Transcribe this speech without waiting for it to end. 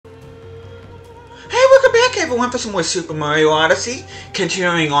welcome back everyone for some more Super Mario Odyssey.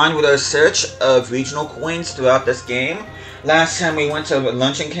 Continuing on with our search of regional coins throughout this game. Last time we went to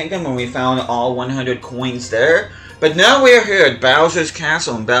Luncheon Kingdom and we found all 100 coins there. But now we're here at Bowser's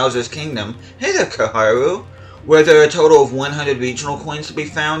Castle in Bowser's Kingdom. Hey there, Kaharu. Where there are a total of 100 regional coins to be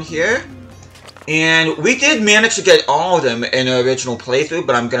found here. And we did manage to get all of them in our original playthrough,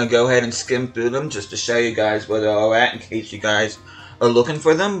 but I'm going to go ahead and skim through them just to show you guys where they're all at in case you guys are looking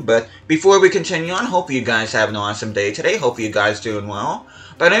for them. But before we continue on, hope you guys have an awesome day today. Hope you guys doing well.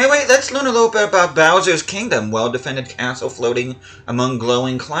 But anyway, let's learn a little bit about Bowser's Kingdom, well-defended castle floating among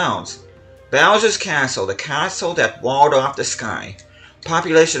glowing clouds. Bowser's Castle, the castle that walled off the sky.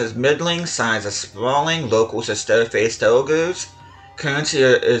 Population is middling, size is sprawling, locals are stir-faced ogres. Currency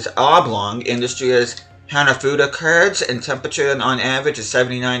is oblong, industry is Hanafuda cards, and temperature on average is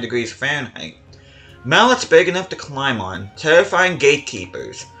 79 degrees Fahrenheit. Mallets big enough to climb on. Terrifying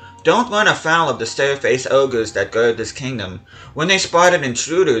gatekeepers. Don't run afoul of the stare-faced ogres that guard this kingdom. When they spot an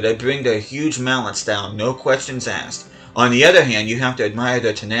intruder, they bring their huge mallets down, no questions asked. On the other hand, you have to admire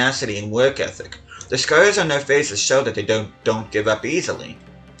their tenacity and work ethic. The scars on their faces show that they don't give up easily.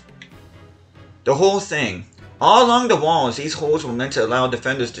 The whole thing. All along the walls, these holes were meant to allow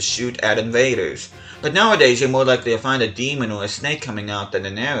defenders to shoot at invaders. But nowadays, you're more likely to find a demon or a snake coming out than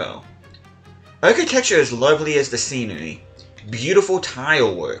an arrow. Architecture is lovely as the scenery. Beautiful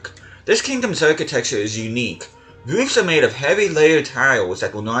tile work. This kingdom's architecture is unique. Roofs are made of heavy layered tiles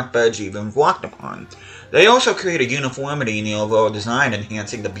that will not budge even if walked upon. They also create a uniformity in the overall design,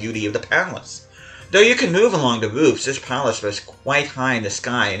 enhancing the beauty of the palace. Though you can move along the roofs, this palace rests quite high in the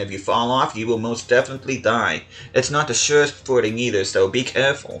sky, and if you fall off, you will most definitely die. It's not the surest footing either, so be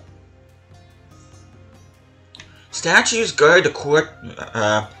careful. Statues guard the court.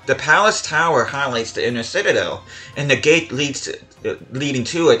 The palace tower highlights the inner citadel, and the gate leading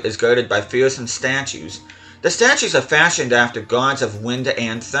to it is guarded by fearsome statues. The statues are fashioned after gods of wind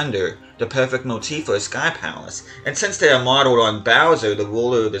and thunder, the perfect motif for a sky palace, and since they are modeled on Bowser, the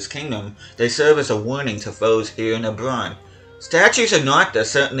ruler of this kingdom, they serve as a warning to foes here and abroad. Statues are not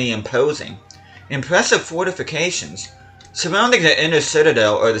certainly imposing. Impressive fortifications. Surrounding the inner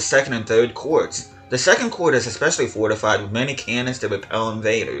citadel are the second and third courts. The second court is especially fortified with many cannons to repel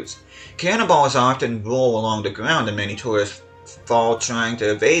invaders. Cannonballs often roll along the ground and many tourists fall trying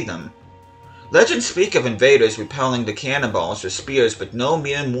to evade them. Legends speak of invaders repelling the cannonballs with spears, but no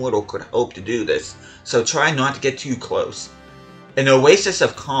mere mortal could hope to do this, so try not to get too close. An oasis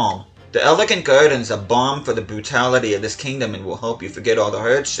of calm. The elegant gardens are balm for the brutality of this kingdom and will help you forget all the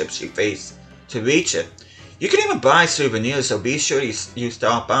hardships you face to reach it. You can even buy souvenirs, so be sure you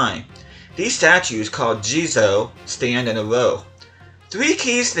stop by. These statues, called Jizo, stand in a row. 3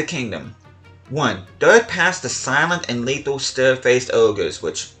 keys to the kingdom. 1. Dart past the silent and lethal stir-faced ogres,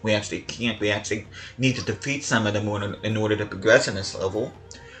 which we actually can't. We actually need to defeat some of them in order to progress in this level.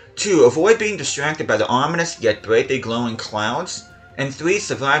 2. Avoid being distracted by the ominous yet brightly glowing clouds. And 3.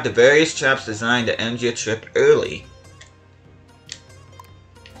 Survive the various traps designed to end your trip early.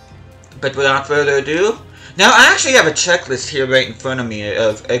 But without further ado, now I actually have a checklist here right in front of me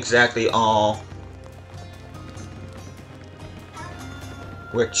of exactly all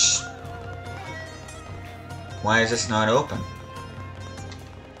which... Why is this not open?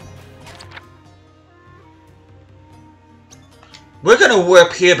 We're gonna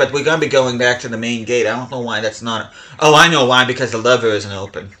warp here, but we're gonna be going back to the main gate. I don't know why that's not... Oh, I know why, because the lever isn't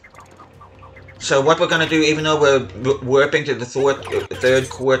open. So what we're gonna do, even though we're warping to the third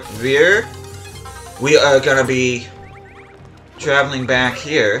court rear, we are gonna be traveling back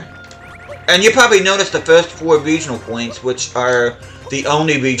here. And you probably noticed the first 4 regional coins, which are the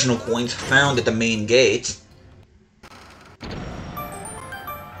only regional coins found at the main gate.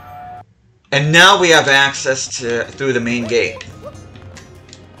 And now we have access through the main gate.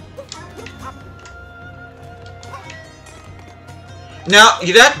 Now,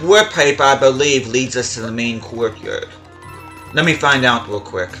 that warp pipe, I believe, leads us to the main courtyard. Let me find out real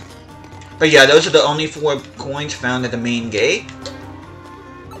quick. But yeah, those are the only 4 coins found at the main gate.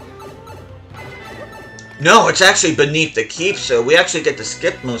 No, it's actually beneath the keep, so we actually get to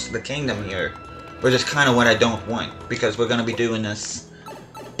skip most of the kingdom here. Which is kind of what I don't want, because we're going to be doing this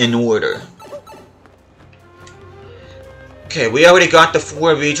in order. Okay, we already got the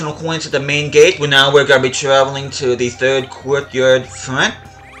 4 regional coins at the main gate. Now we're going to be traveling to the third courtyard front.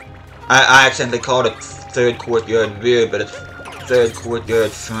 I accidentally called it third courtyard rear, but it's third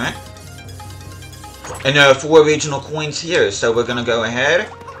courtyard front. And there are 4 regional coins here, so we're going to go ahead.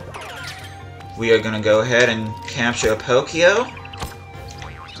 We are going to go ahead and capture a Pokio.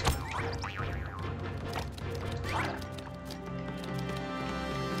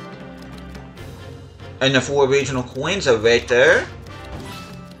 And the 4 regional coins are right there.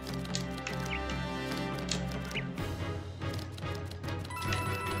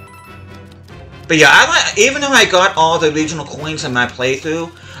 But yeah, even though I got all the regional coins in my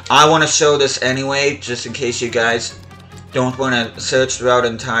playthrough, I want to show this anyway, just in case you guys don't want to search throughout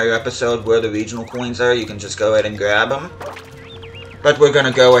an entire episode where the regional coins are. You can just go ahead and grab them. But we're going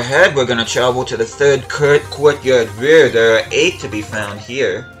to go ahead. We're going to travel to the 3rd courtyard rear. There are 8 to be found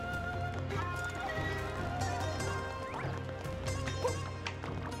here.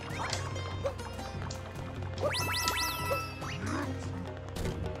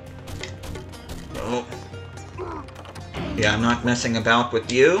 Oh. Yeah, I'm not messing about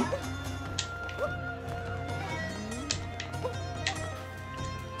with you.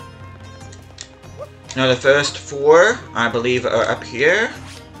 Now the first 4, I believe, are up here.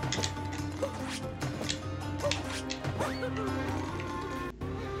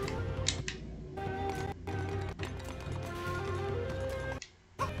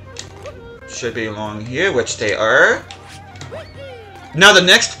 Should be along here, which they are. Now the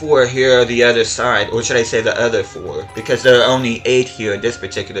next 4 here are the other side, or should I say the other 4, because there are only 8 here at this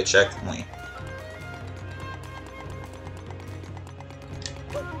particular checkpoint.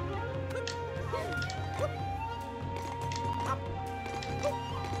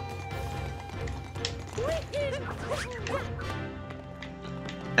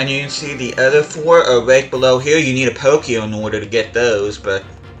 And you can see the other 4 are right below here. You need a Pokio in order to get those, but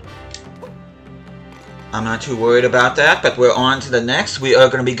I'm not too worried about that. But we're on to the next. We are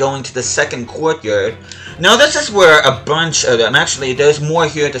going to be going to the 2nd courtyard. Now this is where a bunch of them, actually there's more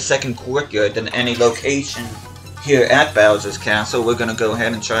here at the 2nd courtyard than any location here at Bowser's Castle. We're going to go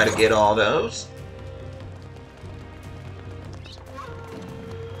ahead and try to get all those.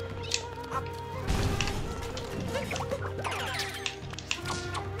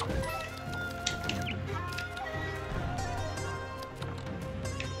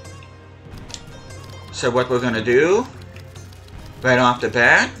 So what we're going to do, right off the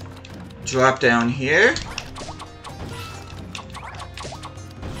bat, drop down here.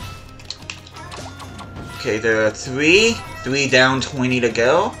 Okay, there are 3 down, 20 to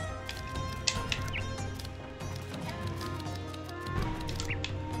go.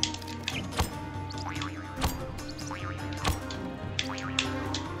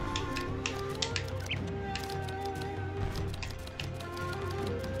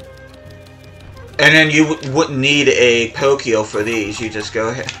 And then you wouldn't need a Pokio for these, you just go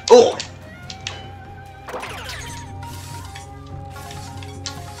ahead. Oh!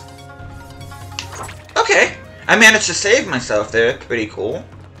 Okay, I managed to save myself there, pretty cool.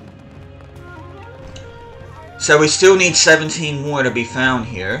 So we still need 17 more to be found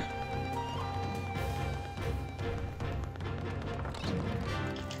here.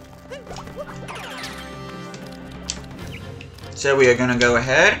 So we are going to go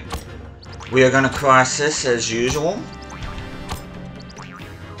ahead. We are going to cross this as usual.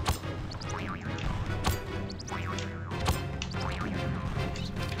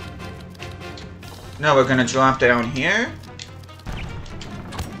 Now we're going to drop down here.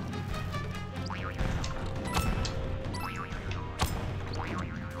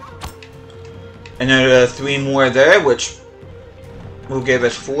 And there are 3 more there, which will give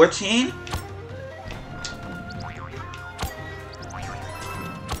us 14.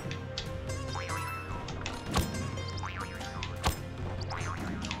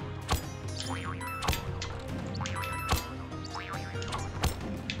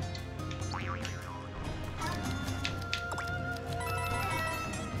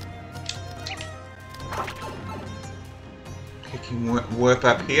 Warp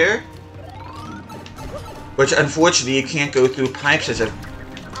up here, which unfortunately you can't go through pipes as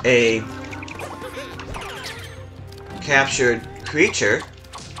a captured creature.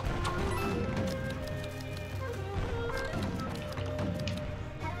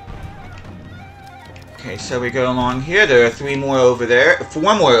 Okay, so we go along here. There are 3 more over there,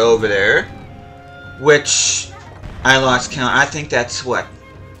 4 more over there, which I lost count. I think that's what?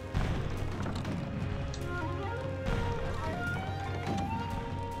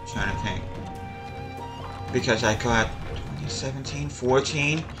 Trying to think. Because I got 17,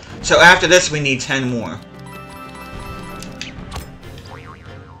 14. So after this we need 10 more.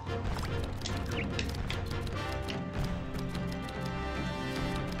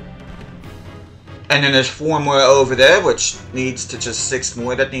 And then there's 4 more over there, which needs to just 6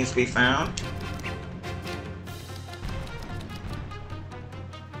 more that needs to be found.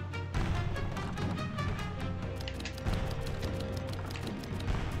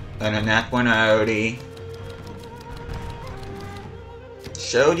 And then that one I already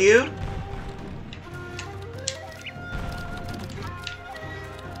showed you.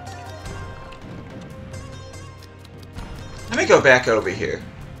 go back over here.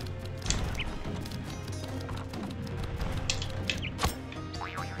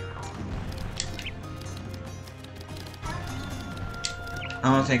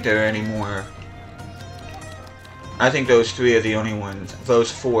 I don't think there are any more. I think those 3 are the only ones.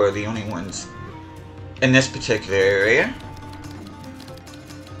 Those 4 are the only ones in this particular area.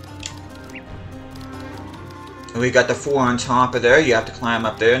 And we got the 4 on top of there. You have to climb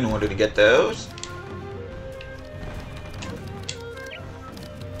up there in order to get those.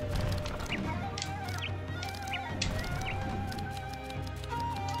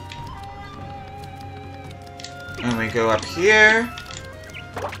 And we go up here.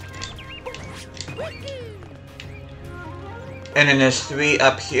 And then there's 3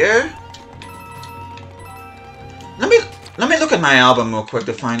 up here. Let me look at my album real quick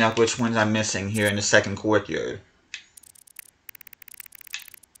to find out which ones I'm missing here in the second courtyard.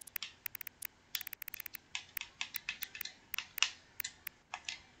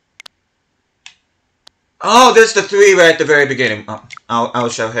 Oh, there's the 3 right at the very beginning. Oh, I'll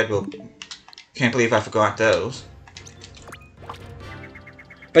show ahead. Can't believe I forgot those.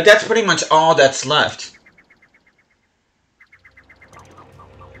 But that's pretty much all that's left.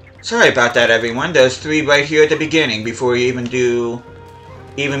 Sorry about that, everyone. There's 3 right here at the beginning before you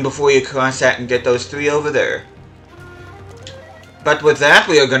even before you cross that and get those 3 over there. But with that,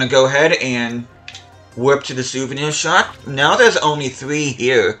 we are going to go ahead and warp to the souvenir shop. Now there's only 3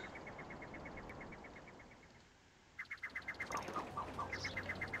 here.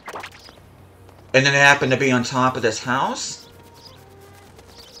 And then it happened to be on top of this house.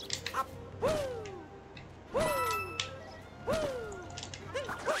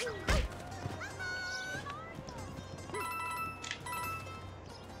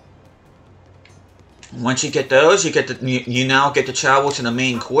 Once you get those, you now get to travel to the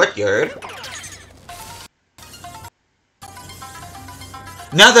main courtyard.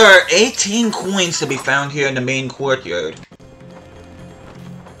 Now there are 18 coins to be found here in the main courtyard.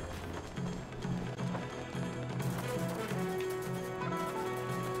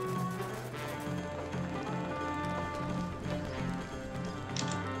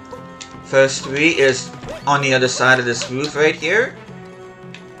 First 3 is on the other side of this roof right here.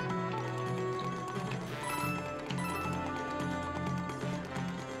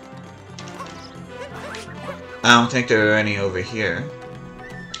 I don't think there are any over here.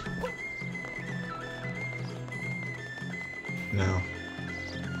 No.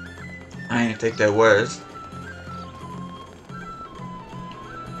 I didn't think there was.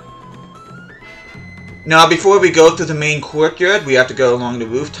 Now, before we go through the main courtyard, we have to go along the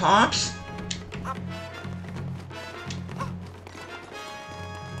rooftops.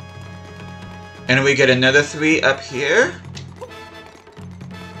 And we get another 3 up here.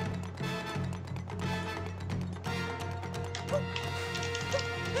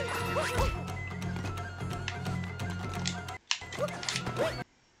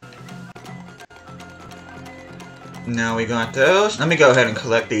 Now we got those. Let me go ahead and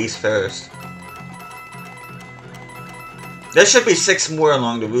collect these first. There should be 6 more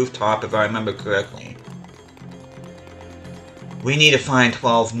along the rooftop if I remember correctly. We need to find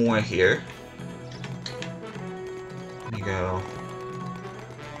 12 more here. There you go.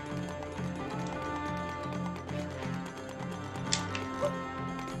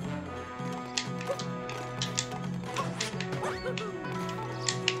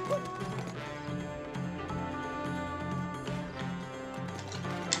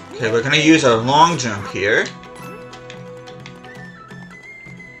 Okay, we're gonna use a long jump here.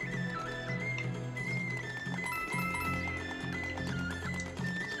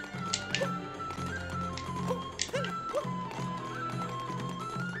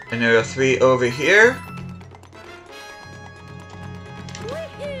 And there are 3 over here.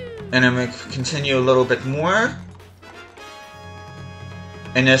 And then we continue a little bit more.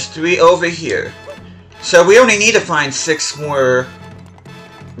 And there's 3 over here. So we only need to find 6 more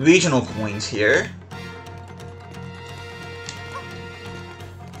regional coins here.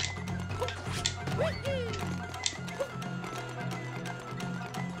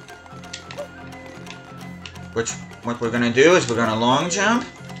 What we're gonna do is we're gonna long jump.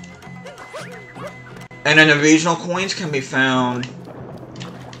 And then the regional coins can be found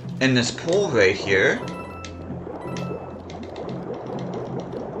in this pool right here.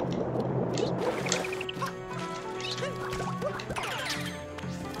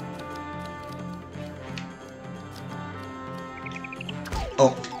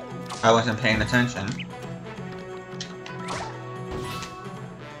 Oh, I wasn't paying attention.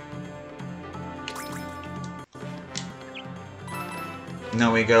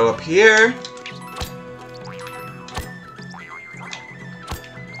 Now we go up here.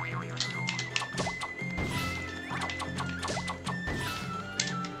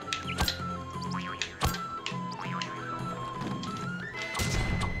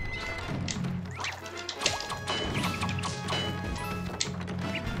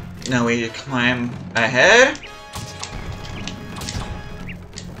 Now we climb ahead.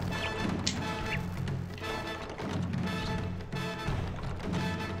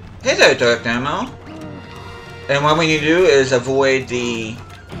 Hey there, Dark Demo. And what we need to do is avoid the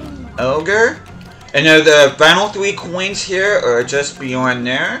ogre. And now the final 3 coins here are just beyond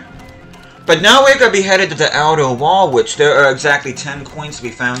there. But now we're going to be headed to the outer wall, which there are exactly 10 coins to be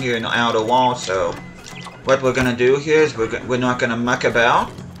found here in the outer wall. So what we're going to do here is we're not going to muck about.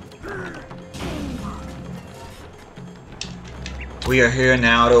 We are here in the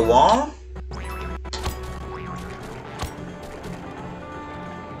outer wall.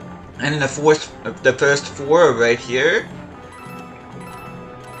 And the first 4 are right here.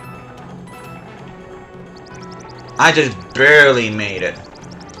 I just barely made it.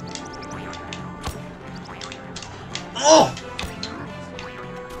 Oh!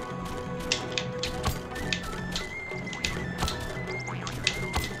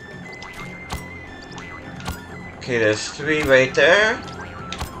 Okay, there's 3 right there.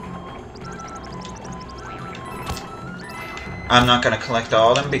 I'm not gonna collect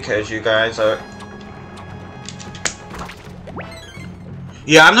all of them because you guys are...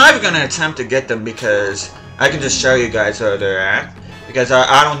 Yeah, I'm not even gonna attempt to get them because I can just show you guys where they're at. Because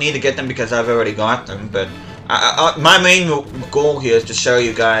I don't need to get them because I've already got them, but... my main goal here is to show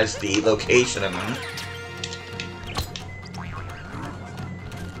you guys the location of them.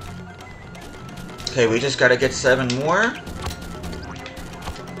 Okay, we just gotta get 7 more.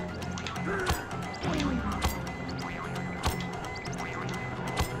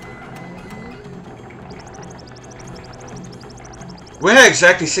 We're at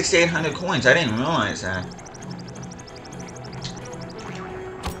exactly 6,800 coins. I didn't realize that.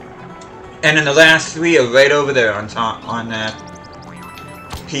 And then the last 3 are right over there on top, on that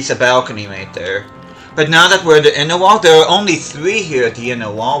piece of balcony right there. But now that we're at the inner wall, there are only 3 here at the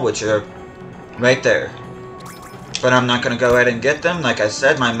inner wall, which are right there. But I'm not going to go ahead and get them. Like I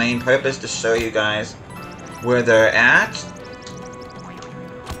said, my main purpose is to show you guys where they're at.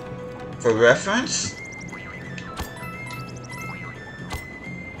 For reference.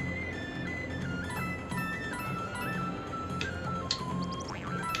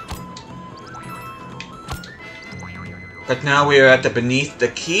 But now we are at the beneath the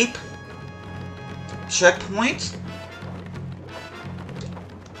keep checkpoint.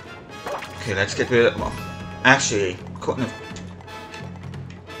 Okay, let's get rid of... Well, actually,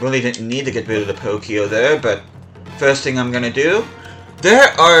 really didn't need to get rid of the Pokio there, but first thing I'm gonna do... There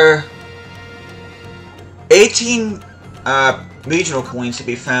are 18 regional coins to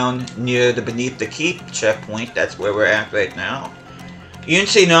be found near the beneath the keep checkpoint. That's where we're at right now. You can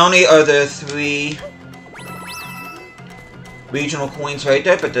see not only are there 3... regional coins right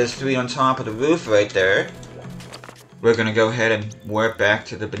there, but there's 3 on top of the roof right there. We're gonna go ahead and warp back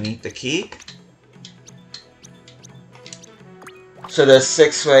to the beneath the keep. So there's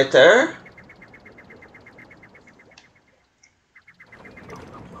 6 right there.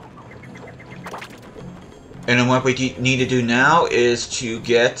 And then what we need to do now is to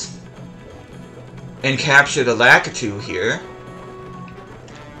get and capture the Lakitu here.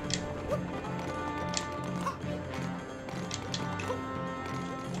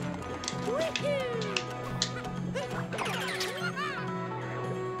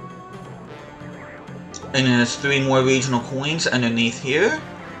 And then there's 3 more regional coins underneath here.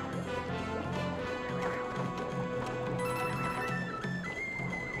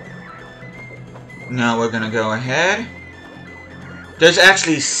 Now we're gonna go ahead. There's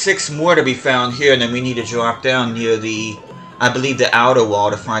actually 6 more to be found here, and then we need to drop down near the, I believe, the outer wall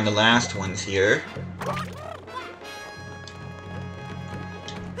to find the last ones here.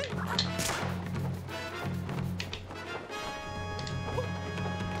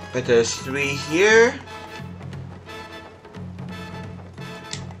 But there's 3 here.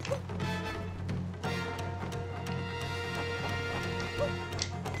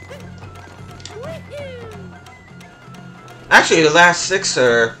 Actually, the last 6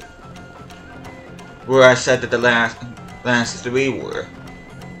 are where I said that the last 3 were.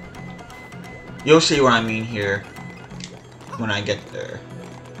 You'll see what I mean here when I get there.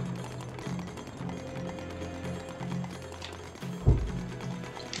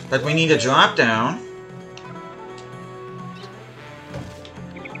 But we need to drop down.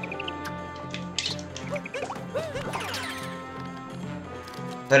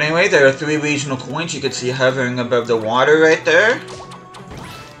 But anyway, there are 3 regional coins you can see hovering above the water right there.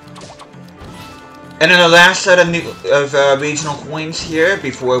 And then the last set of regional coins here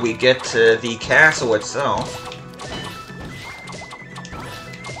before we get to the castle itself.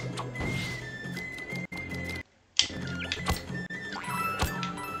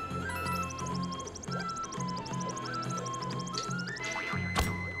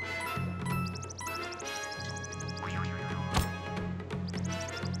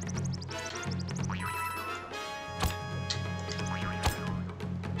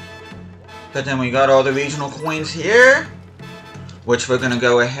 But then we got all the regional coins here, which we're gonna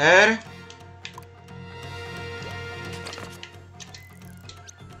go ahead.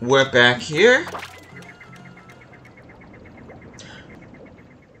 We're back here.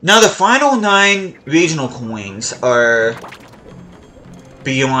 Now the final 9 regional coins are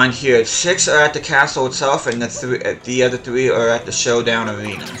beyond here. 6 are at the castle itself, and the other 3 are at the Showdown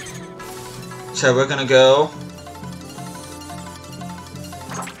arena. So we're gonna go.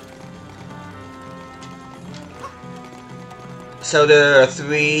 So there are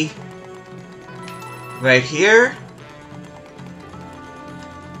 3 right here.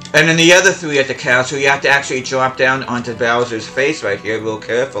 And then the other 3 at the castle, you have to actually drop down onto Bowser's face right here real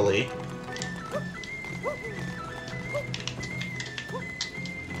carefully.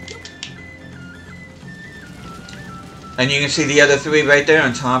 And you can see the other 3 right there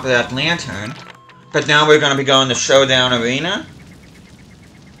on top of that lantern. But now we're going to be going to Showdown Arena.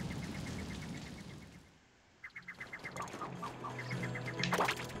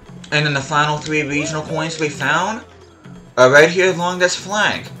 And then the final 3 regional coins we found are right here along this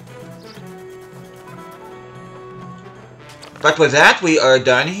flag. But with that, we are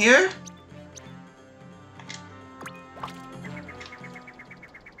done here.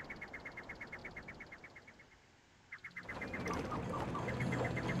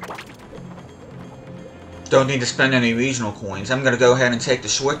 Don't need to spend any regional coins. I'm going to go ahead and take the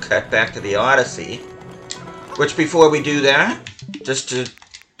shortcut back to the Odyssey. Which, before we do that, just to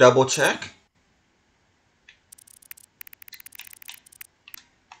double check.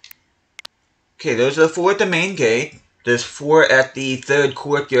 Okay, those are the 4 at the main gate. There's 4 at the 3rd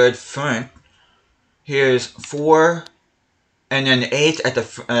courtyard front. Here's 4, and then 8 at the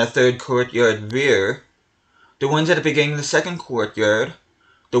 3rd courtyard rear. The ones at the beginning of the 2nd courtyard.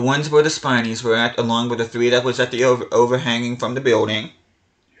 The ones where the Spinies were at, along with the 3 that was at the overhanging from the building.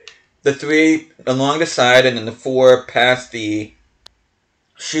 The 3 along the side, and then the 4 past the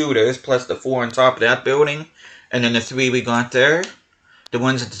shooters, plus the 4 on top of that building. And then the 3 we got there. The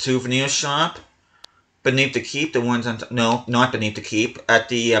ones at the souvenir shop. Beneath the keep, the ones on no, not beneath the keep, at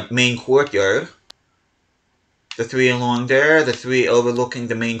the main courtyard. The 3 along there, the 3 overlooking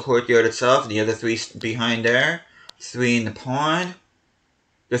the main courtyard itself, the other 3 behind there. 3 in the pond.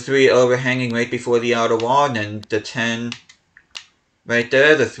 The 3 overhanging right before the outer wall, and then the 10 right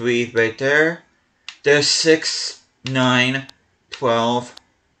there, the 3 right there. There's 6, 9, 12,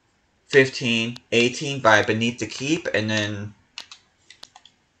 15, 18 by beneath the keep, and then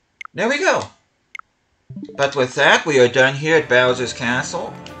there we go. But with that, we are done here at Bowser's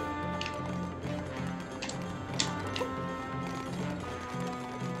Castle.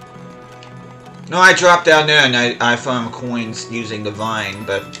 No, I dropped down there and I found coins using the vine,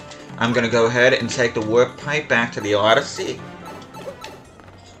 but I'm going to go ahead and take the warp pipe back to the Odyssey.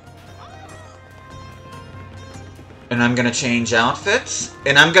 And I'm going to change outfits.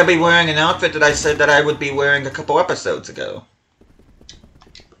 And I'm going to be wearing an outfit that I said that I would be wearing a couple episodes ago.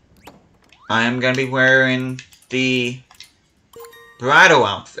 I am going to be wearing the bridal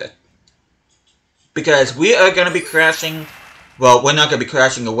outfit. Because we are going to be crashing... Well, we're not going to be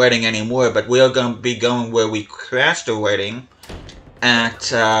crashing a wedding anymore, but we are going to be going where we crashed a wedding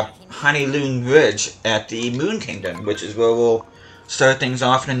at Honeyloon Ridge at the Moon Kingdom, which is where we'll start things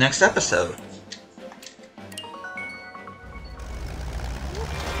off in the next episode.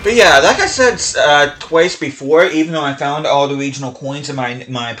 But yeah, like I said twice before, even though I found all the regional coins in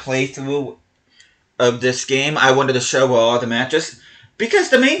my playthrough of this game, I wanted to show all the matches.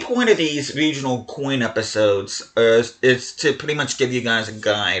 Because the main point of these regional coin episodes is to pretty much give you guys a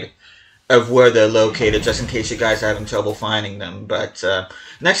guide of where they're located, just in case you guys are having trouble finding them. But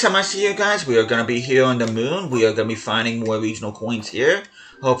next time I see you guys, we are going to be here on the moon. We are going to be finding more regional coins here.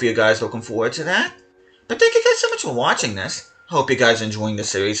 Hope you guys are looking forward to that. But thank you guys so much for watching this. Hope you guys are enjoying the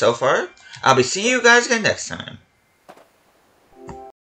series so far. I'll be seeing you guys again next time.